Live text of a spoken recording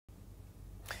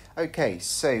Okay,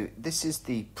 so this is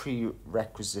the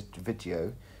prerequisite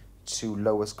video to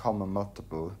lowest common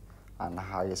multiple and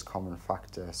highest common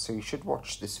factor. So you should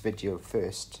watch this video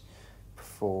first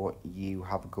before you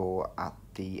have a go at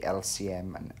the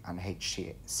LCM and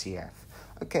HCF.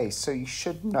 Okay, so you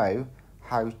should know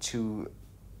how to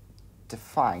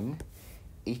define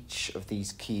each of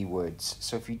these keywords.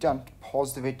 So if you don't,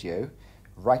 pause the video,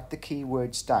 write the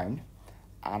keywords down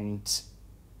and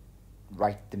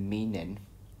write the meaning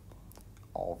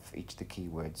of each of the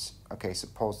keywords. Okay, so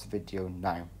pause the video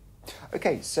now.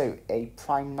 Okay, so a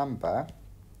prime number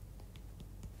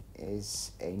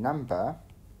is a number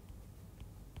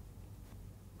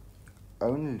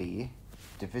only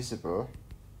divisible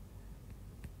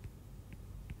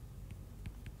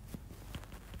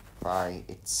by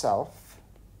itself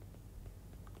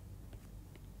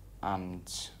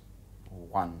and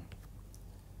 1,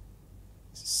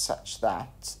 such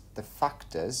that the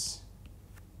factors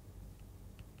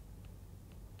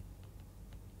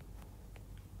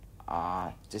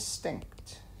are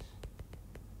distinct,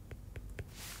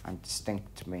 and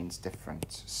distinct means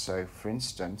different. So for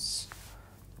instance,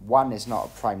 1 is not a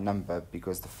prime number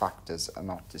because the factors are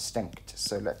not distinct.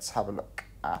 So let's have a look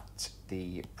at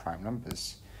the prime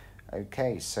numbers.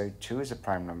 Okay, so 2 is a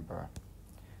prime number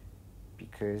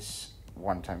because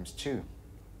 1 times 2.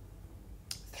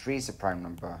 3 is a prime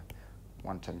number,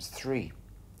 1 times 3.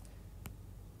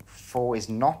 4 is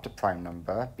not a prime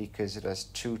number because it has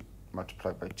 2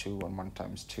 multiplied by 2 and 1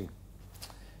 times 2.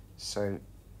 So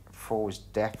 4 is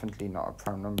definitely not a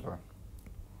prime number.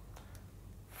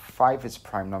 5 is a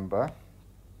prime number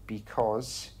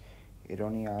because it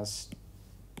only has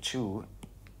 2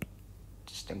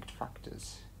 distinct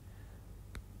factors,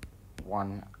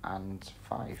 1 and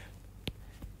 5.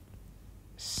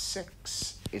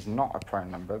 6 is not a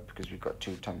prime number because we've got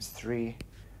 2 times 3,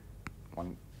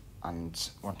 1 and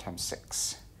 1 times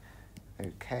 6.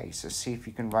 Okay, so see if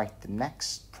you can write the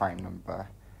next prime number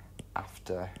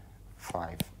after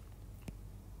 5.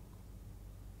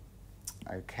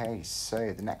 Okay,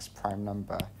 so the next prime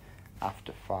number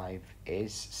after 5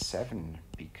 is 7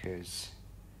 because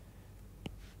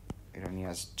it only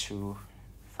has 2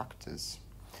 factors.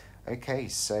 Okay,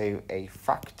 so a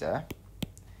factor,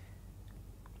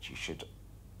 which you should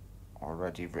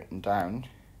already have written down,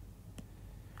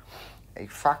 a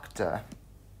factor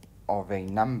of a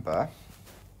number,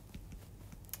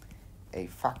 a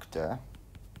factor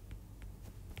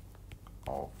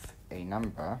of a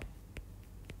number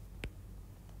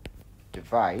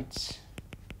divides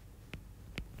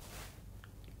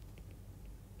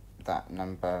that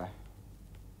number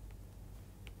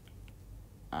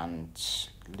and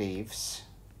leaves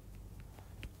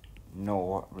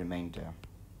no remainder.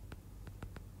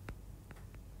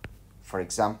 For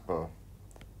example,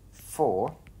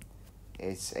 4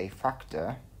 is a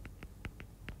factor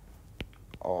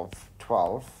of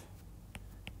 12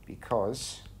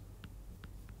 because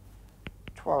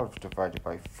 12 divided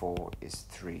by 4 is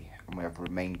 3 and we have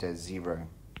remainder 0.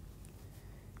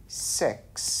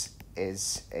 6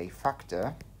 is a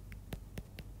factor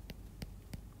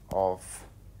of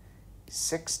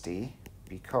 60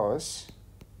 because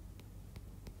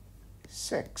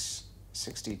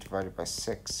 60 divided by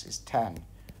 6 is 10,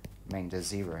 remainder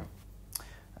 0.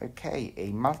 Okay,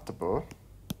 a multiple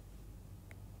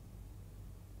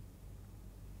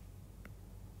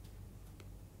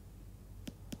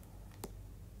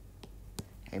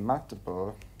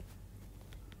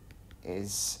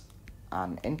is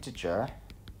an integer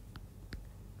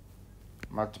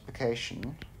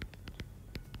multiplication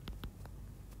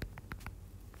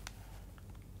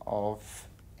of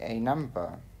a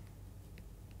number.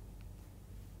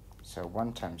 So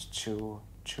 1 times 2,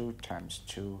 2 times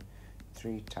 2,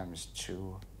 3 times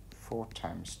 2, 4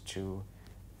 times 2,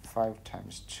 5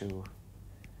 times 2,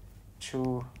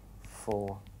 2,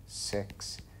 4,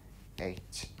 6,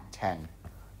 8, 10.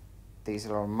 These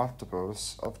are all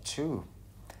multiples of 2.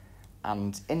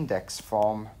 And index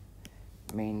form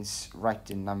means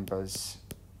writing numbers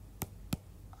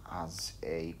as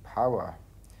a power.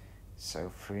 So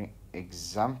for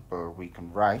example, we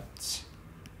can write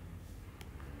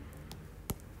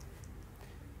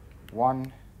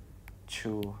 1,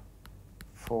 2,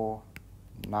 4,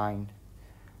 9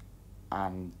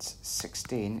 and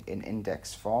 16 in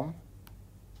index form.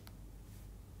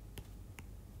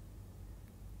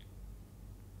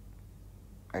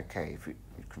 Okay, if we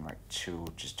can write 2,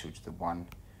 just 2 to the 1,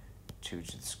 2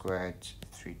 to the squared,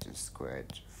 3 to the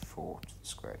squared, 4 to the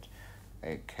squared.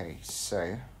 Okay,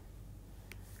 so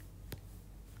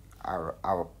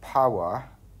our power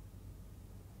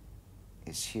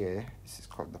is here. This is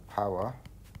called the power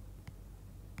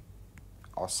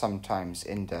or sometimes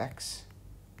index.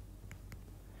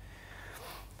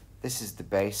 This is the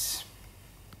base.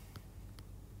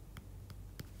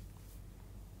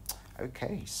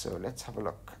 Okay, so let's have a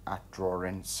look at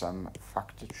drawing some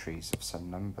factor trees of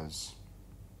some numbers.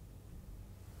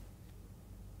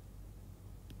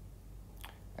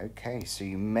 Okay, so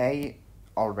you may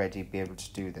already be able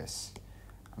to do this.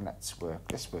 And let's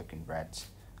work in red.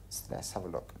 So let's have a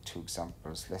look at 2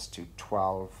 examples. Let's do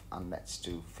 12 and let's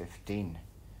do 15.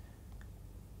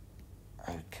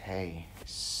 Okay,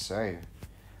 so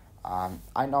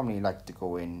I normally like to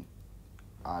go in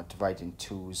dividing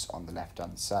 2s on the left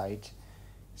hand side.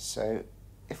 So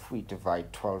if we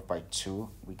divide 12 by 2,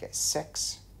 we get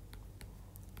 6.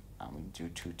 And we do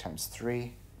 2 times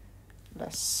 3.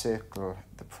 Let's circle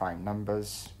the prime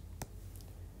numbers.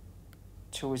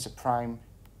 2 is a prime,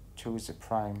 2 is a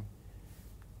prime,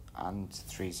 and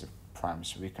 3 is a prime.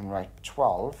 So we can write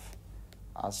 12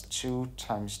 as 2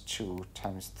 times 2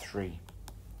 times 3.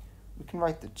 We can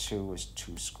write the 2 as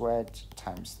 2 squared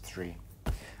times 3.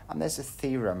 And there's a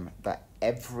theorem that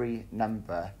every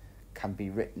number can be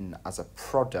written as a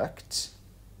product.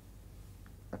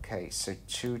 Okay, so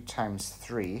 2 times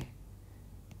 3,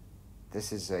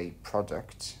 this is a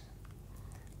product.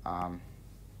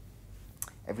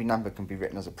 Every number can be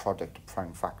written as a product of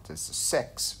prime factors. So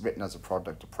 6 written as a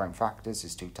product of prime factors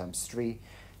is 2 times 3.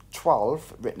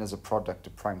 12 written as a product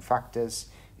of prime factors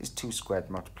is 2 squared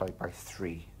multiplied by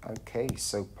 3. Okay,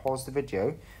 so pause the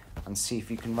video and see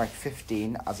if you can write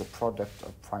 15 as a product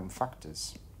of prime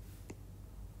factors.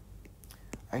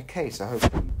 Okay, so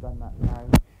hopefully you've done that now.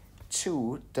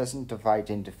 2 doesn't divide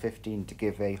into 15 to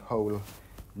give a whole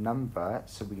number,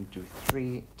 so we can do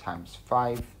 3 times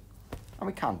 5, and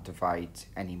we can't divide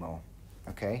anymore.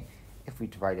 Okay, if we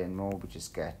divide anymore, we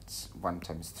just get 1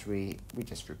 times 3, we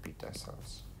just repeat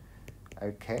ourselves.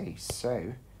 Okay,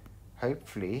 so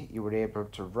hopefully you were able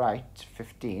to write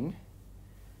 15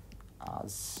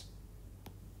 as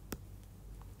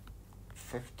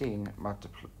 15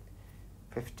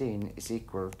 is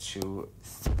equal to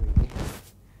 3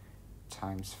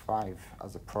 times 5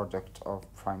 as a product of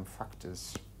prime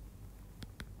factors.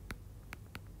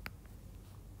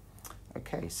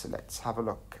 Okay, so let's have a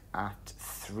look at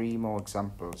 3 more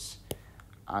examples,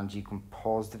 and you can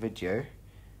pause the video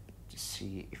to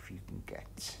see if you can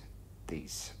get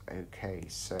these. Okay,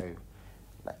 so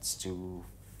let's do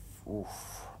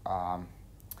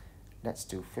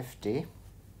 50,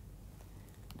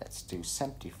 let's do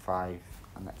 75,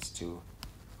 and let's do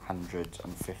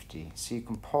 150. So you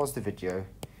can pause the video,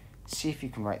 see if you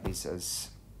can write these as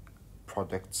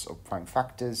products of prime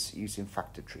factors using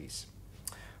factor trees.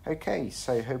 Okay,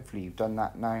 so hopefully you've done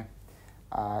that now.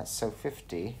 So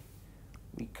 50,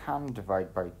 we can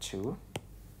divide by 2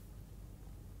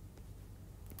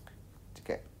 to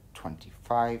get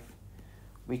 25.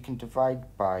 We can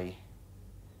divide by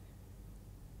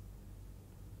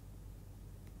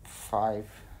 5.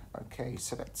 Okay,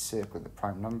 so let's circle the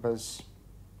prime numbers.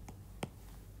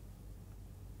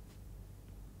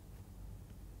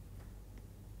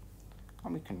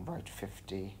 And we can write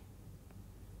 50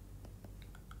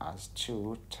 as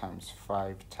 2 times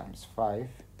 5 times 5,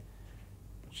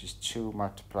 which is 2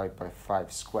 multiplied by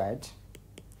 5 squared.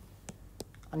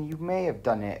 And you may have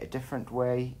done it a different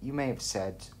way. You may have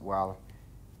said, well,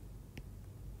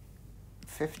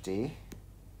 50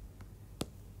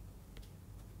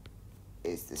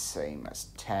 is the same as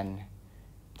 10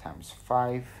 times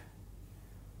 5.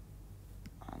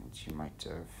 And you might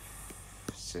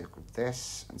have circled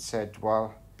this and said,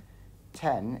 well,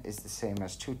 10 is the same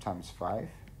as 2 times 5.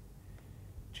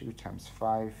 2 times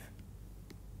 5,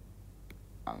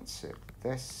 and circle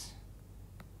this,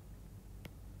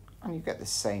 and you get the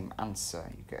same answer.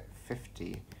 You get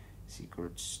 50 is equal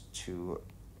to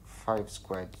 5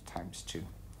 squared times 2.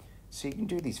 So you can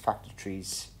do these factor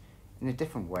trees in a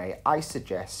different way. I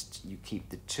suggest you keep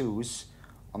the 2's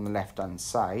on the left hand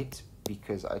side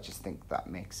because I just think that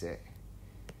makes it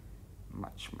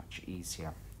much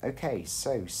easier. Okay,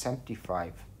 so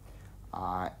 75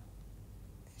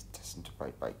 doesn't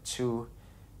divide by 2,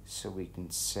 so we can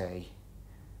say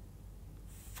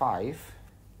 5.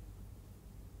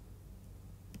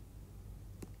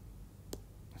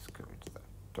 Let's go to that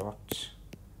dot.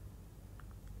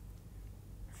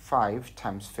 5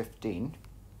 times 15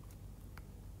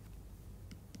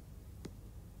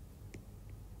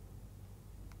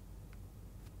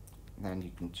 then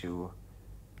you can do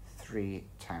 3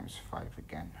 times 5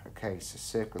 again. Okay, so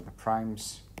circle the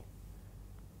primes.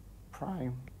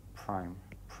 Prime, prime,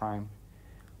 prime.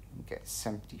 You get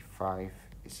 75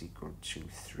 is equal to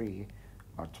 3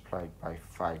 multiplied by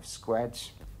 5 squared.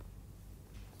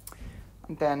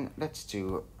 And then let's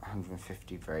do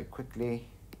 150 very quickly.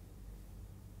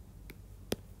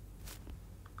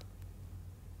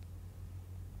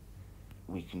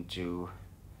 We can do,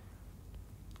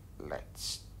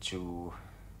 let's do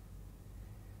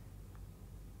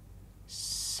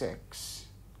 6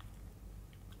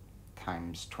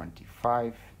 times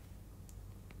 25.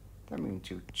 Then we can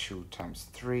do 2 times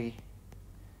 3.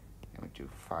 Then we do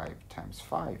 5 times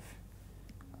 5.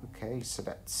 Okay, so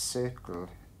let's circle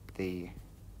the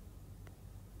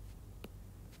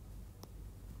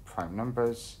prime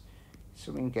numbers.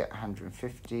 So we can get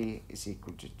 150 is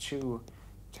equal to 2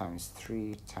 times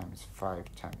 3 times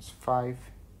 5 times 5,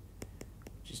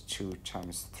 which is 2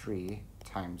 times 3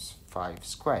 times 5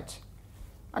 squared.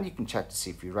 And you can check to see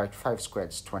if you're right. 5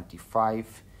 squared is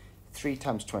 25, 3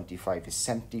 times 25 is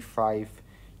 75,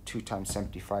 2 times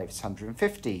 75 is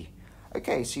 150.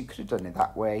 Okay, so you could have done it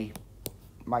that way.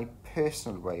 My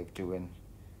personal way of doing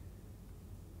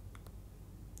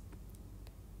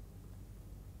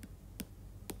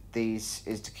these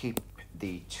is to keep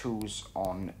the 2's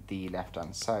on the left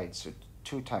hand side. So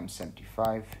 2 times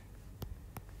 75.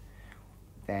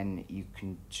 Then you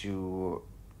can do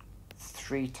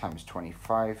 3 times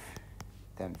 25.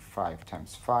 Then 5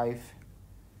 times 5.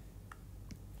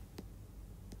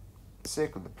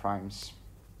 Circle the primes.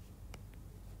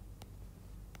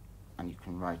 And you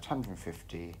can write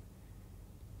 150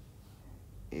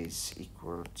 is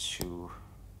equal to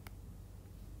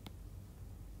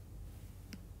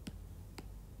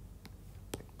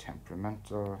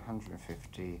temperamental.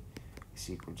 150 is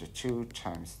equal to 2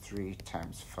 times 3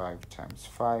 times 5 times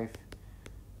 5,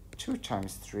 2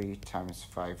 times 3 times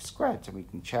 5 squared. And we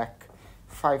can check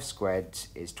 5 squared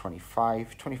is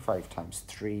 25, 25 times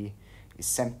 3 is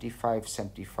 75,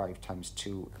 75 times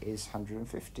 2 is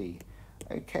 150.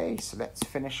 Okay, so let's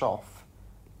finish off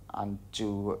and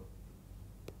do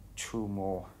 2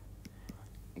 more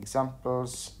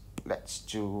examples. Let's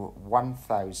do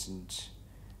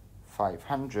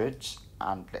 1,500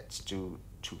 and let's do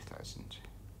 2,000.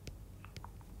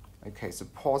 Okay, so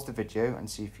pause the video and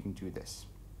see if you can do this.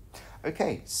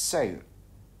 Okay, so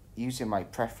using my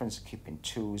preference of keeping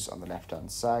 2's on the left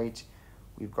hand side,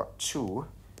 we've got 2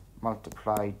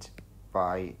 multiplied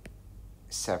by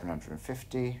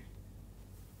 750.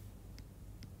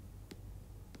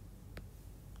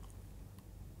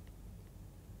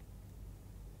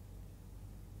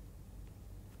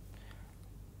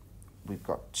 We've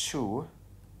got 2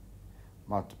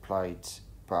 multiplied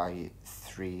by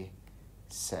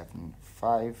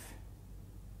 375.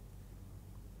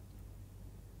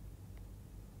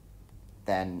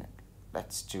 Then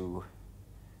let's do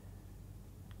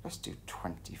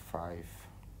 25.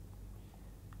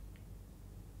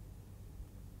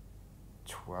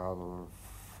 12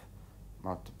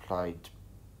 multiplied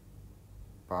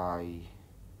by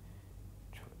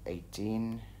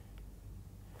 18.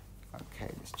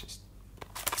 Okay, let's just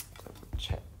double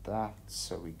check that.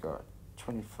 So we got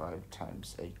 25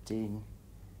 times 18.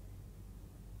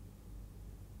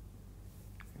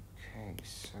 Okay,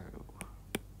 so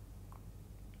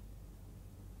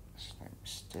slight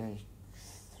mistake.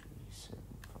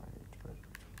 375 divided by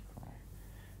 25.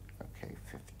 Okay,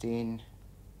 15.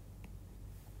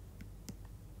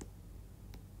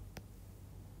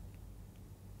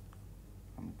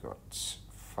 And we got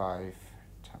 5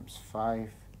 times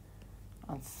 5.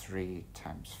 And 3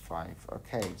 times 5.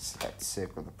 Okay, so let's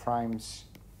circle the primes.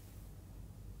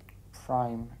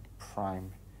 Prime,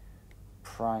 prime,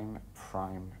 prime,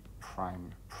 prime,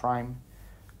 prime, prime.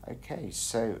 Okay,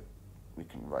 so we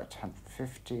can write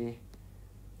 150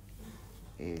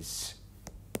 is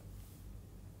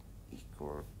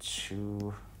equal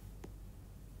to...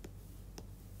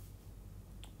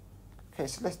 Okay,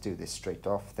 so let's do this straight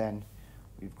off then.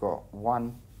 We've got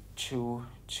 2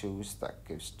 2's, that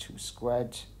gives 2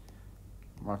 squared,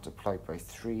 multiplied by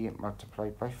 3,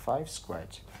 multiplied by 5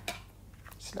 squared.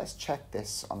 So let's check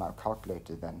this on our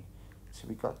calculator then. So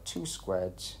we got 2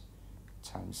 squared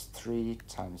times 3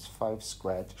 times 5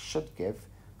 squared should give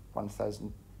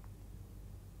 1,000.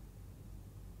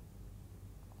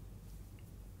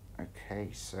 Okay,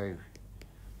 so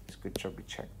it's a good job we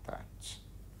checked that.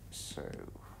 So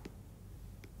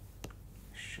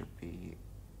should be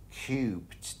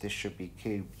cubed. This should be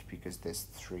cubed because there's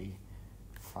 3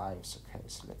 5's. Okay,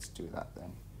 so let's do that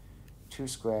then. 2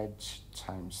 squared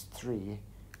times 3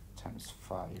 times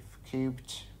 5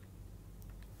 cubed.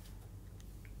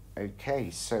 Okay,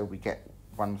 so we get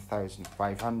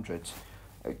 1,500.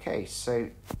 Okay, so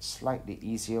slightly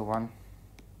easier one.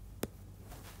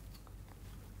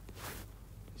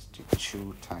 Let's do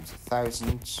 2 times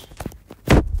 1,000.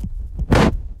 2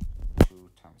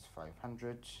 times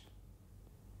 500.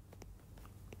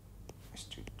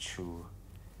 2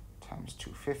 times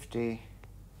 250.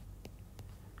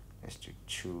 Let's do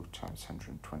 2 times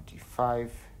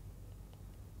 125.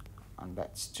 And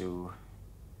let's do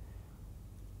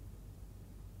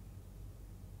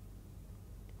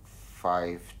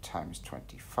 5 times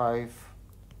 25.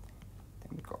 Then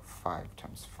we've got 5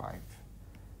 times 5.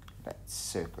 Let's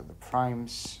circle the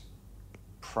primes.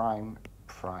 Prime,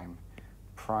 prime,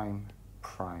 prime,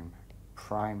 prime,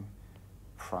 prime,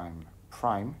 prime,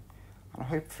 prime. And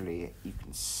hopefully you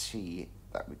can see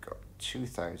that we've got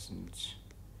 2000.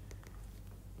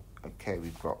 Okay,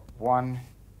 we've got 1,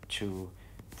 2,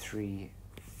 3,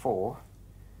 4.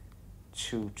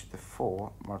 2 to the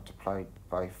 4 multiplied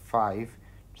by 5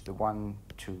 to the 1,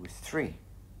 2, 3.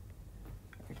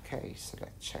 Okay, so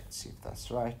let's check to see if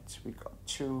that's right. We've got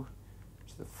 2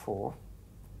 to the 4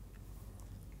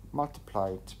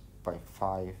 multiplied by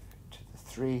 5 to the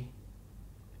 3,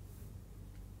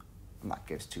 and that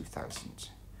gives 2000.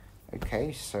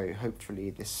 Okay, so hopefully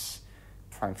this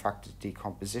prime factor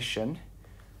decomposition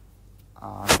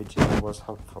video was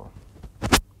helpful.